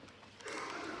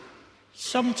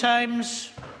Sometimes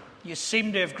you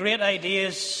seem to have great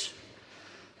ideas,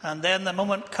 and then the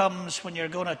moment comes when you're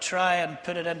going to try and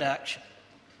put it into action.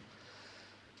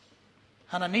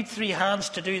 And I need 3 hands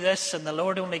to do this, and the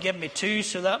Lord only gave me 2,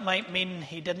 so that might mean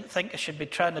he didn't think I should be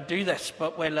trying to do this,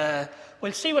 but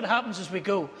we'll see what happens as we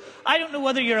go. I don't know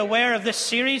whether you're aware of this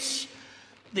series,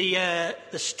 the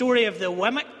story of the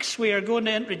Wemmicks. We are going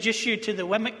to introduce you to the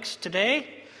Wemmicks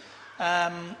today.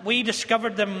 We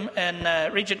discovered them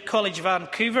in Regent College,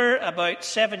 Vancouver, about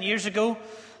 7 years ago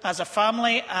as a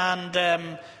family,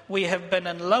 and we have been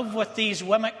in love with these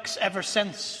Wemmicks ever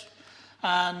since.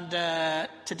 And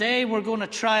today we're going to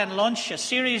try and launch a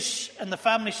series in the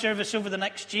family service over the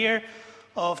next year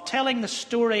of telling the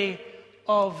story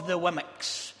of the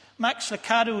Wemmicks, Max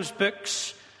Lucado's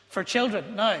books for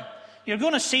children. Now, you're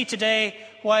going to see today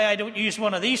why I don't use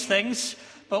one of these things,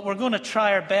 but we're going to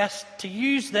try our best to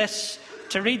use this,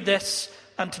 to read this,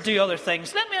 and to do other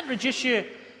things. Let me introduce you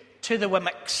to the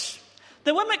Wemmicks.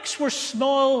 The Wemmicks were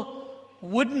small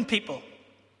wooden people.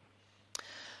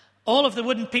 All of the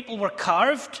wooden people were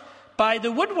carved by the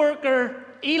woodworker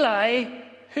Eli,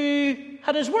 who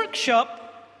had his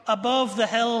workshop above the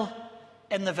hill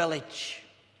in the village.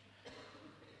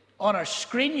 On our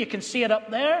screen, you can see it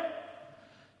up there.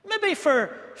 Maybe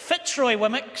for Fitzroy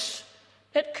Wemmicks,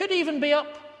 it could even be up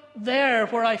there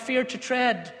where I fear to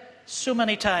tread so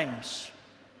many times.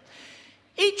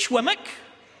 Each Wemmick,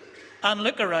 and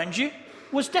look around you,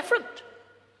 was different.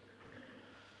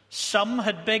 Some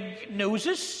had big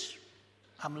noses.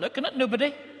 I'm looking at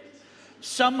nobody.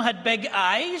 Some had big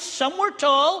eyes. Some were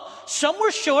tall. Some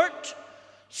were short.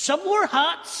 Some wore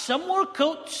hats. Some wore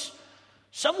coats.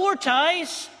 Some wore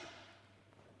ties.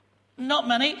 Not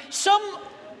many.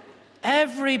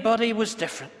 Everybody was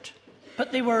different.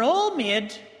 But they were all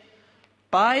made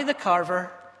by the carver,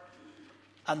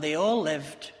 and they all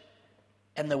lived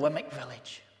in the Wemmick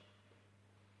village.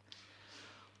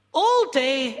 All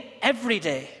day, every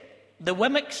day, the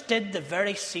Wemmicks did the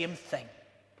very same thing.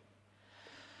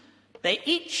 They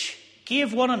each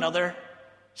gave one another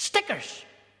stickers.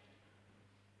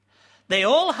 They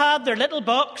all had their little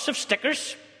box of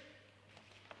stickers.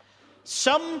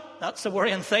 Some, that's the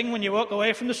worrying thing when you walk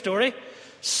away from the story,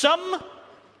 some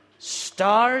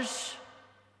stars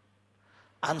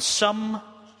and some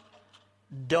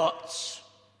dots.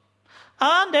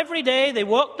 And every day they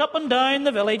walked up and down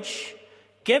the village,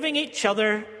 giving each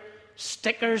other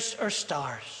stickers or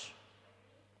stars.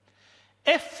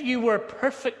 If you were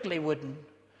perfectly wooden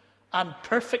and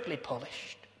perfectly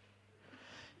polished,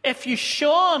 if you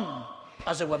shone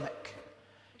as a Wemmick,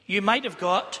 you might have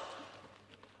got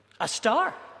a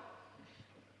star.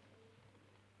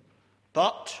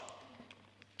 But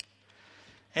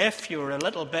if you were a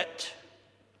little bit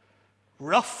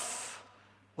rough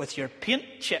with your paint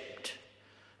chipped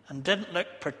and didn't look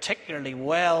particularly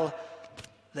well,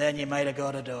 then you might have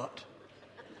got a dot.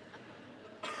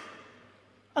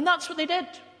 And that's what they did.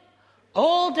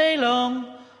 All day long,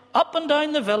 up and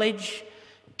down the village,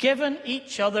 giving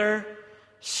each other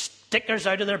stickers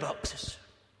out of their boxes.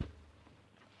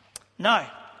 Now,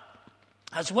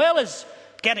 as well as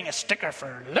getting a sticker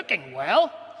for looking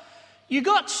well, you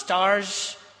got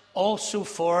stars also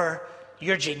for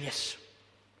your genius.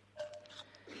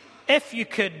 If you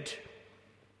could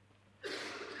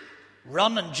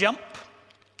run and jump,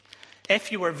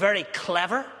 if you were very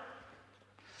clever,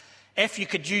 if you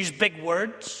could use big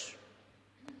words,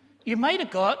 you might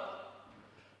have got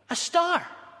a star.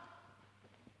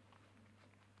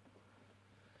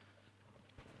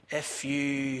 If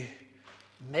you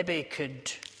maybe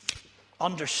could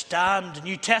understand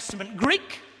New Testament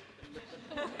Greek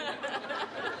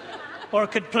or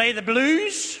could play the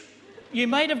blues, you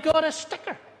might have got a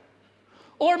sticker.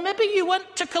 Or maybe you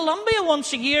went to Colombia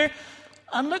once a year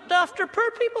and looked after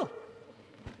poor people.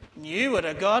 You would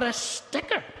have got a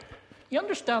sticker. You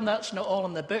understand that's not all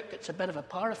in the book. It's a bit of a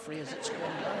paraphrase that's going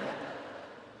down.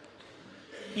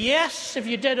 Yes, if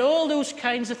you did all those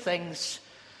kinds of things,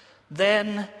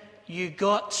 then you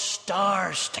got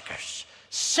star stickers.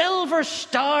 Silver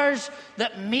stars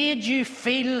that made you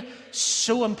feel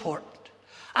so important.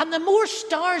 And the more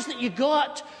stars that you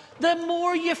got, the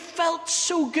more you felt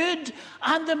so good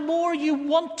and the more you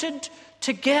wanted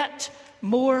to get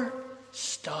more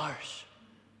stars.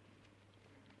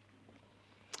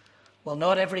 Well,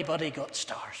 not everybody got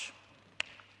stars.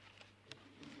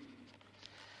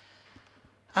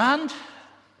 And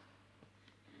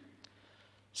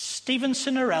Stephen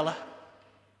Cinderella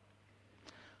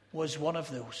was one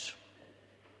of those.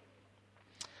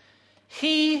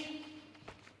 He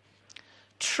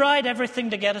tried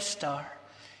everything to get a star.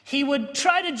 He would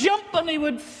try to jump and he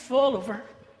would fall over.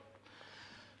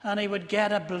 and he would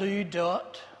get a blue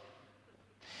dot.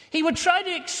 He would try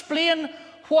to explain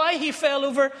why he fell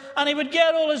over, and he would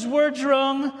get all his words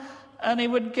wrong, and he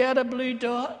would get a blue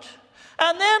dot.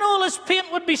 And then all his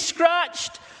paint would be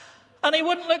scratched, and he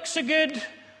wouldn't look so good,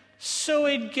 so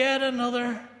he'd get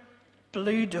another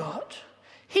blue dot.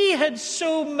 He had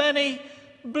so many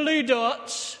blue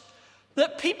dots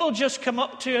that people just come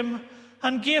up to him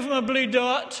and gave him a blue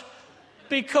dot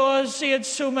because he had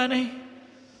so many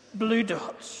blue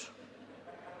dots.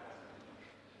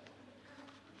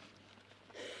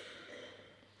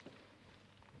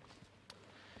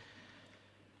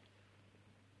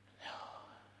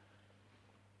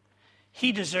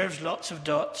 He deserves lots of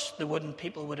dots, the wooden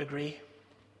people would agree.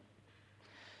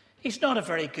 He's not a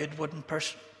very good wooden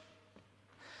person.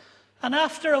 And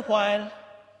after a while,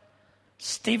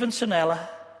 Stevenson Ella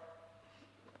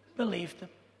believed him.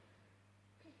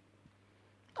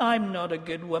 I'm not a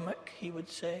good Wemmick, he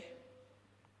would say.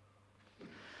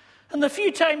 And the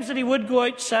few times that he would go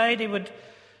outside, he would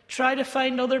try to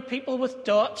find other people with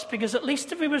dots, because at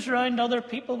least if he was around other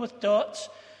people with dots,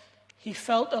 he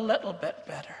felt a little bit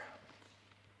better.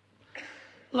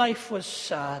 Life was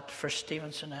sad for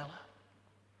Stevenson Ella.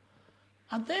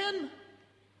 And then,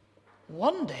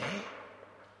 one day,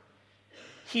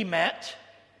 he met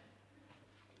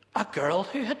a girl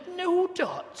who had no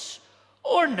dots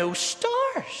or no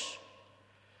stars.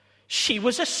 She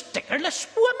was a stickerless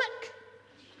Wemmick.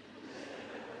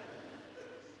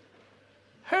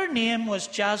 Her name was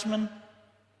Jasmine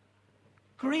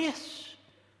Grace.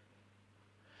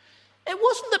 It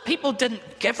wasn't that people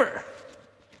didn't give her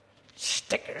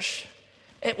stickers.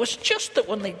 It was just that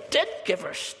when they did give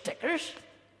her stickers,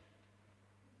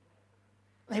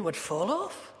 they would fall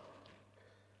off.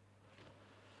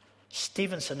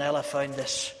 Stevenson Ella found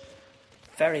this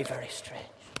very, very strange.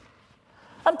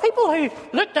 And people who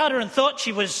looked at her and thought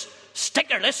she was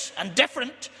stickerless and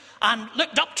different and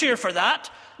looked up to her for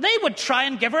that, they would try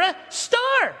and give her a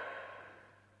star.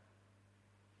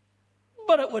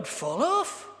 But it would fall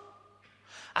off.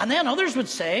 And then others would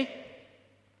say,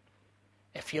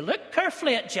 if you look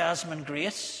carefully at Jasmine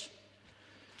Grace,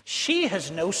 she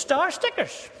has no star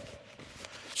stickers.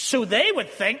 So they would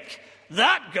think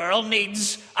that girl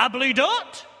needs a blue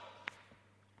dot.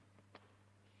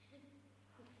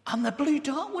 And the blue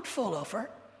dot would fall off her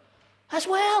as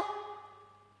well.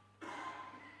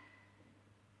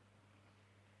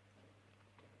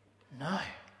 Now,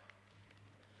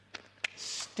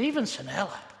 Stevenson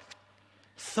Ella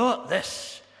thought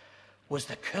this was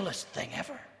the coolest thing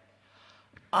ever.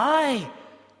 I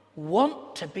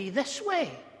want to be this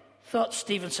way, thought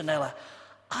Stevenson Ella.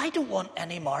 I don't want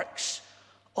any marks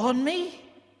on me.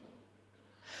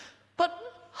 But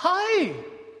how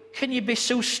can you be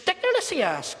so stickerless, he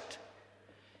asked.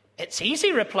 It's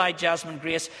easy, replied Jasmine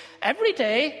Grace. Every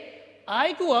day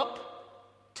I go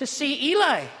up to see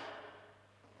Eli.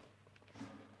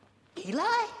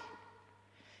 Eli?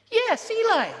 Yes,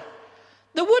 Eli,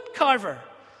 the wood carver.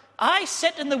 I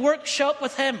sit in the workshop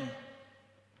with him.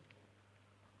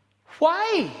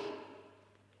 Why?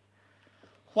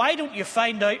 Why don't you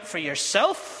find out for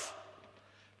yourself?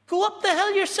 Go up the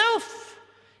hill yourself.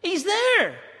 He's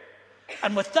there.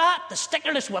 And with that, the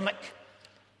stickerless Wemmick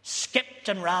skipped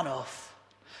and ran off.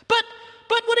 But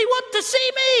would he want to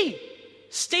see me?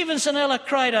 Stevenson Ella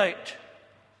cried out.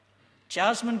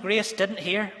 Jasmine Grace didn't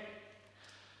hear.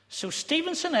 So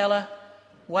Stevenson Ella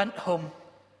went home.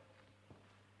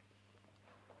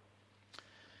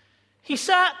 He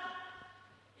sat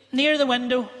near the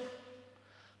window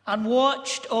and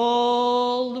watched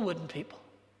all the wooden people.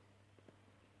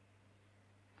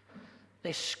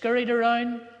 They scurried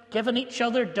around, giving each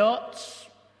other dots,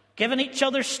 giving each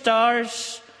other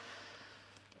stars.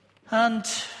 And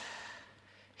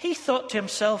he thought to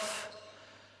himself,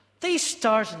 these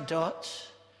stars and dots,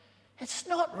 it's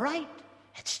not right.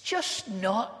 It's just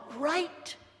not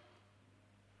right.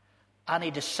 And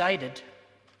he decided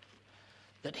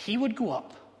that he would go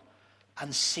up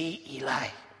and see Eli.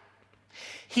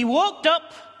 He walked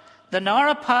up the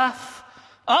narrow path,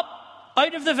 up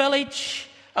out of the village,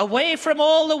 away from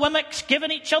all the Wemmicks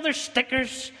giving each other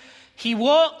stickers. He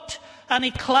walked and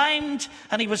he climbed,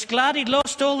 and he was glad he'd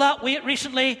lost all that weight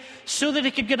recently so that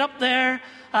he could get up there.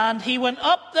 And he went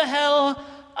up the hill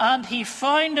and he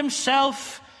found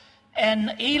himself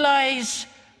in Eli's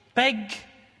big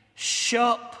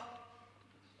shop.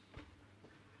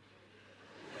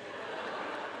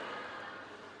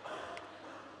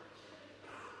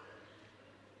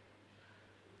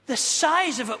 The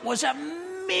size of it was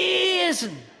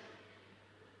amazing.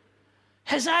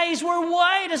 His eyes were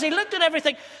wide as he looked at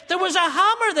everything. There was a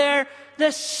hammer there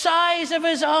the size of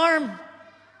his arm.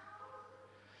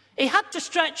 He had to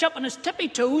stretch up on his tippy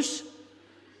toes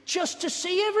just to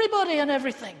see everybody and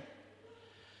everything.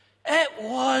 It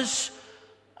was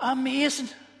amazing.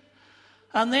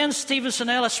 And then Stevenson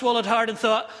Ella swallowed hard and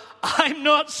thought, I'm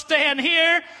not staying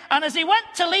here. And as he went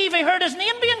to leave, he heard his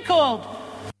name being called.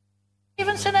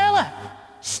 Stevenson Ella.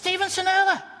 Stevenson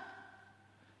Ella.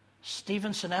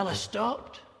 Stevenson Ella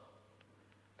stopped.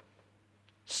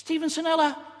 Stevenson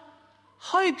Ella,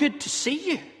 how good to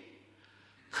see you.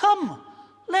 Come,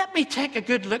 let me take a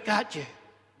good look at you.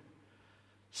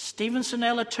 Stevenson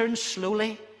Ella turned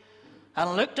slowly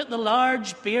and looked at the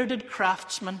large bearded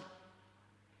craftsman.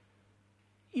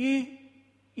 You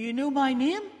know my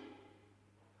name?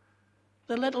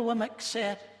 The little Wemmick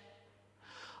said.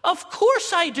 Of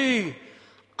course I do.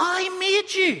 I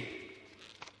made you.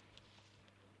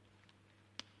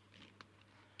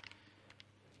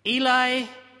 Eli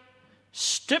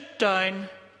stooped down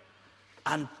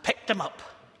and picked him up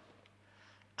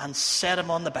and set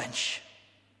him on the bench.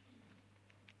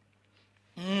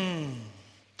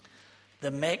 The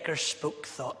Maker spoke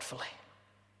thoughtfully.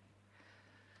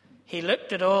 He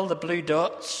looked at all the blue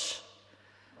dots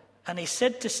and he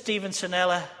said to Stevenson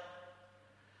Ella,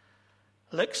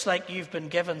 looks like you've been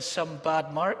given some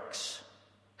bad marks.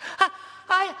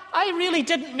 I really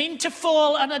didn't mean to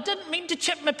fall, and I didn't mean to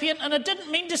chip my paint, and I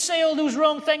didn't mean to say all those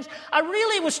wrong things. I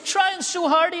really was trying so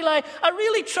hard, Eli. I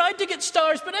really tried to get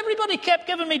stars, but everybody kept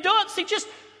giving me dots. They just...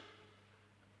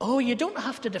 Oh, you don't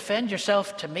have to defend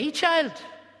yourself to me, child.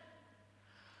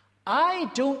 I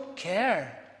don't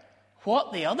care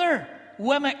what the other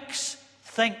Wemmicks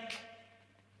think.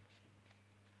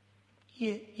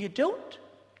 You don't?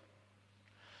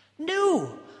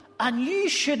 No, and you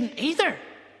shouldn't either.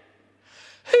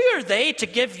 Who are they to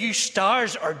give you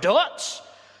stars or dots?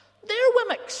 They're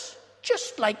Wemmicks,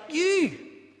 just like you.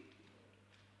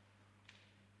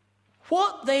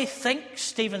 What they think,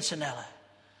 Stevenson Ella,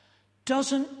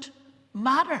 doesn't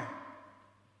matter.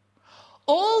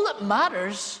 All that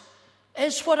matters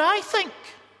is what I think.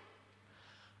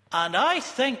 And I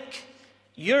think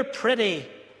you're pretty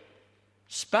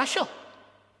special.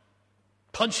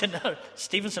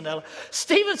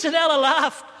 Stevenson Ella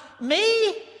laughed.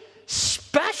 Me?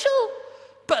 Special?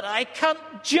 But I can't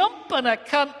jump and I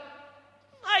can't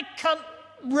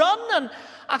run and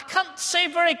I can't say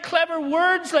very clever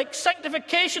words like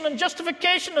sanctification and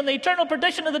justification and the eternal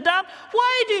perdition of the damned.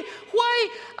 Why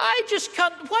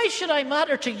should I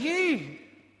matter to you?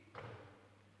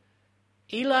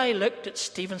 Eli looked at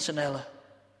Stevenson Ella,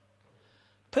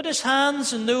 put his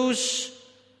hands in those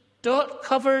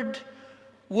dot-covered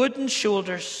wooden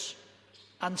shoulders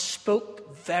and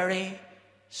spoke very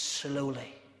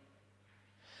slowly.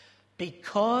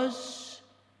 Because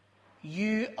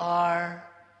you are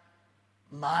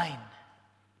mine.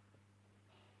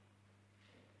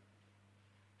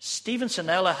 Stevenson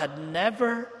Ella had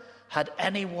never had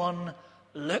anyone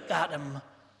look at him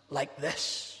like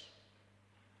this,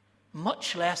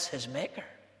 much less his Maker.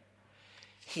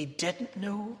 He didn't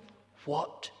know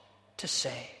what to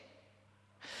say.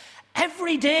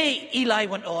 Every day, Eli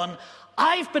went on,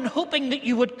 I've been hoping that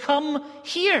you would come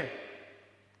here.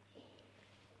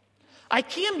 I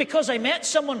came because I met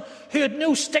someone who had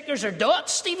no stickers or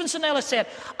dots, Stevenson Ella said.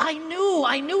 I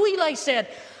know, Eli said.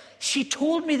 She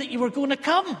told me that you were going to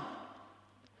come.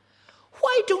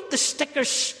 Why don't the stickers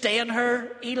stay on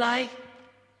her, Eli?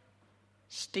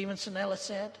 Stevenson Ella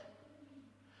said.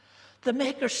 The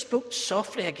Maker spoke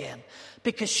softly again,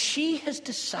 because she has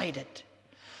decided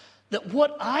that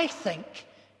what I think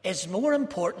is more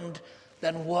important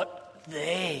than what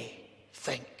they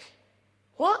think.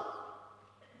 What?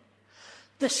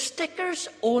 The stickers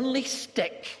only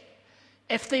stick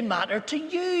if they matter to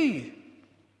you.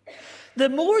 The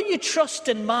more you trust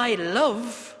in my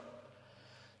love,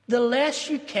 the less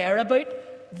you care about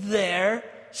their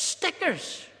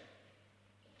stickers.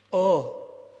 Oh,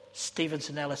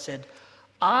 Stevenson Ella said,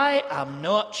 I am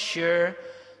not sure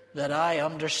that I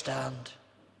understand.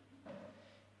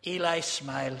 Eli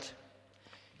smiled.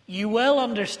 You will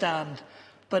understand,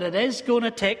 but it is going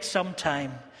to take some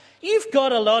time. You've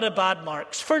got a lot of bad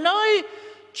marks. For now,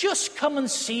 just come and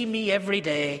see me every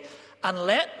day and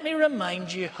let me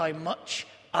remind you how much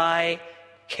I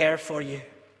care for you.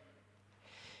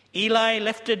 Eli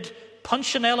lifted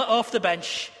Punchinella off the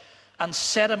bench and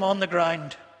set him on the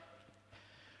ground.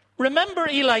 Remember,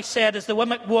 Eli said as the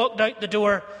Wemmick walked out the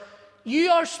door,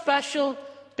 you are special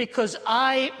because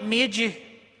I made you,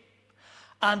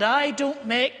 and I don't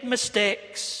make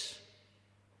mistakes.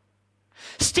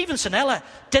 Stevenson Ella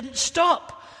didn't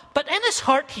stop, but in his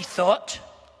heart he thought,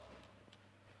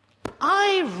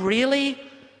 I really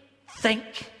think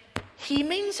he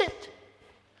means it.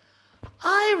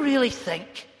 I I really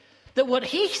think that what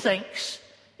he thinks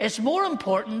is more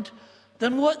important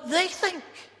than what they think.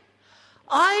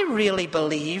 I really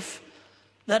believe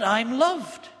that I'm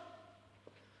loved.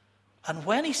 And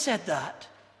when he said that,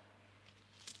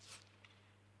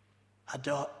 a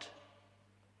dot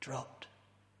dropped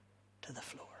to the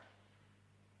floor.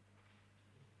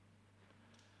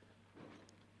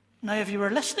 Now, if you were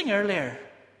listening earlier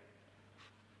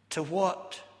to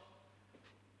what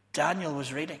Daniel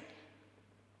was reading,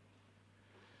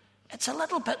 it's a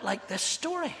little bit like this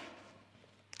story.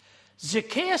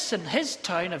 Zacchaeus in his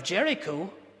town of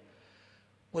Jericho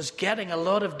was getting a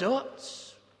lot of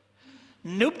dots.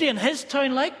 Nobody in his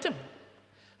town liked him.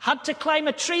 Had to climb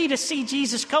a tree to see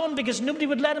Jesus coming because nobody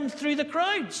would let him through the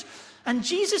crowds. And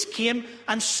Jesus came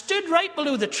and stood right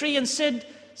below the tree and said,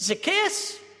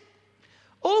 Zacchaeus,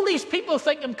 all these people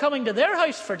think I'm coming to their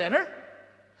house for dinner.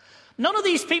 None of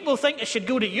these people think I should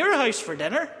go to your house for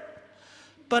dinner.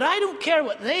 But I don't care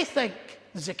what they think,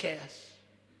 Zacchaeus,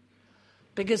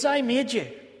 because I made you.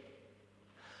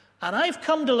 And I've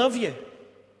come to love you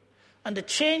and to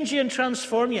change you and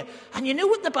transform you. And you know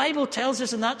what the Bible tells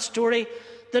us in that story?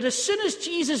 That as soon as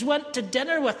Jesus went to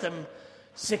dinner with him,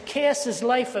 Zacchaeus'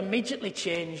 life immediately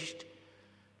changed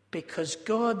because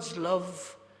God's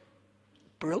love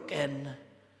broke in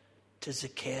to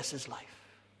Zacchaeus'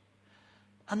 life.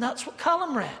 And that's what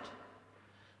Callum read.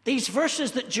 These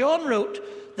verses that John wrote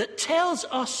that tells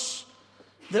us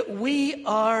that we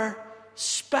are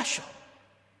special.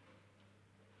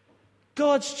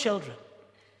 God's children.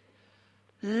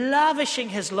 Lavishing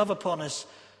his love upon us.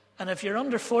 And if you're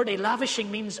under 40,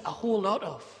 lavishing means a whole lot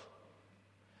of.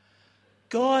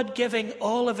 God giving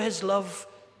all of his love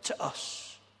to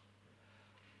us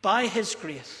by his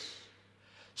grace.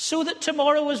 So that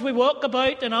tomorrow as we walk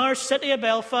about in our city of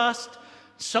Belfast,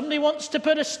 somebody wants to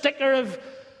put a sticker of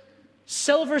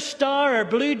silver star or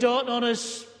blue dot on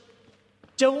us,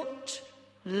 don't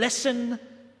listen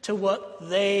to what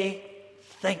they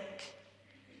think.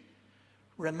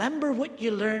 Remember what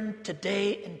you learned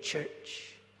today in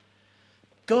church.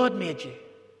 God made you.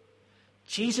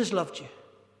 Jesus loved you.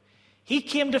 He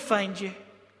came to find you,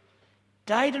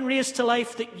 died and raised to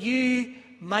life that you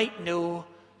might know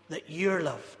that you're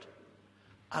loved.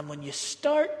 And when you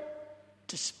start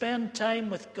to spend time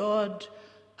with God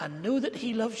and know that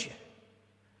he loves you,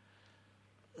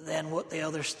 then what the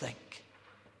others think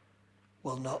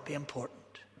will not be important.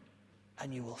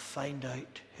 And you will find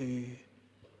out who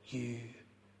you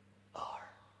are.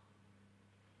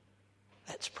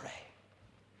 Let's pray.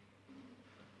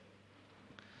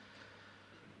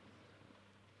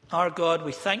 Our God,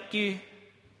 we thank you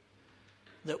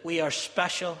that we are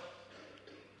special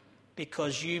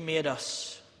because you made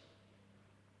us.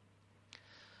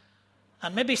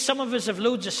 And maybe some of us have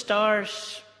loads of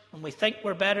stars and we think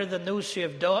we're better than those who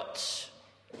have dots.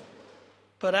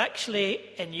 But actually,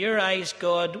 in your eyes,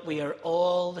 God, we are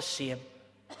all the same.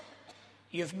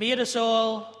 You've made us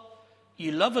all,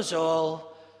 you love us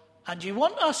all, and you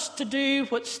want us to do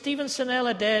what Stevenson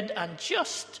Ella did and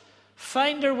just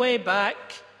find our way back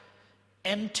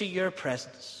into your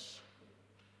presence.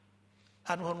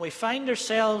 And when we find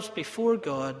ourselves before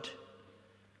God,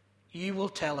 you will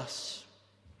tell us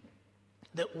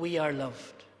that we are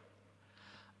loved.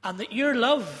 And that your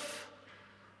love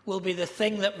will be the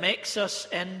thing that makes us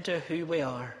into who we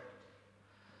are.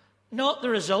 Not the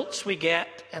results we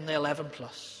get in the 11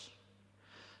 plus.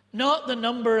 Not the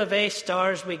number of A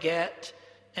stars we get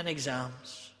in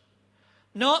exams.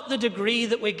 Not the degree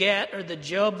that we get or the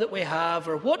job that we have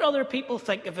or what other people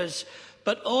think of us.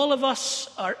 But all of us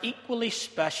are equally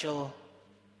special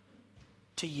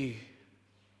to you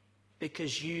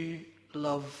because you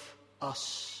love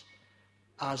us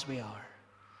as we are.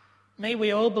 May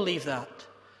we all believe that,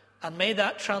 and may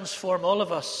that transform all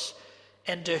of us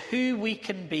into who we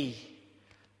can be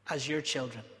as your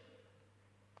children.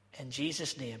 In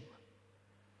Jesus' name,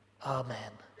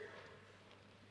 amen.